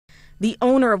The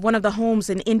owner of one of the homes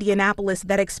in Indianapolis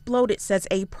that exploded says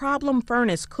a problem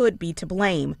furnace could be to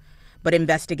blame, but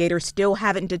investigators still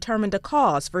haven't determined a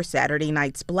cause for Saturday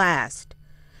night's blast.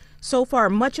 So far,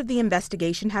 much of the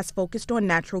investigation has focused on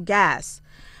natural gas,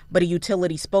 but a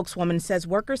utility spokeswoman says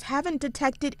workers haven't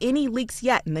detected any leaks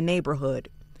yet in the neighborhood.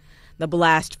 The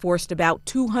blast forced about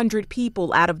 200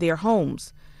 people out of their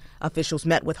homes. Officials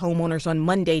met with homeowners on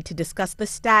Monday to discuss the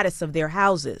status of their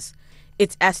houses.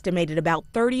 It's estimated about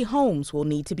 30 homes will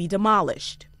need to be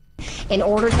demolished. In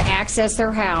order to access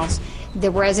their house, the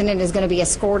resident is going to be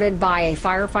escorted by a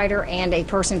firefighter and a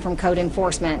person from code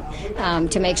enforcement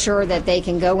to make sure that they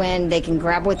can go in, they can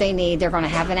grab what they need. They're going to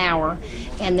have an hour,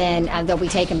 and then they'll be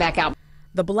taken back out.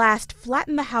 The blast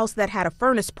flattened the house that had a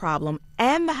furnace problem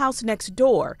and the house next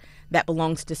door that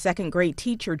belongs to second-grade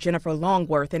teacher Jennifer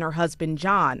Longworth and her husband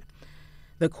John.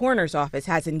 The coroner's office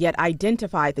hasn't yet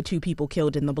identified the two people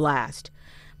killed in the blast,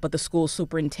 but the school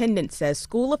superintendent says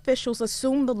school officials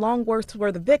assumed the Longworths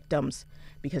were the victims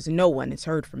because no one has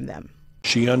heard from them.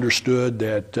 She understood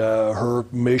that her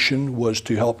mission was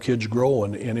to help kids grow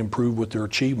and improve with their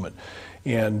achievement.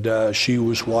 And she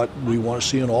was what we want to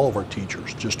see in all of our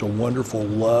teachers, just a wonderful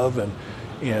love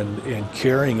and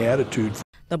caring attitude.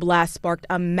 The blast sparked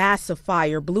a massive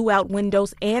fire, blew out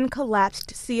windows, and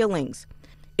collapsed ceilings.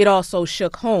 It also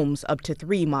shook homes up to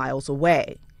 3 miles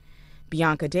away.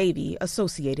 Bianca Davey,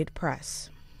 Associated Press.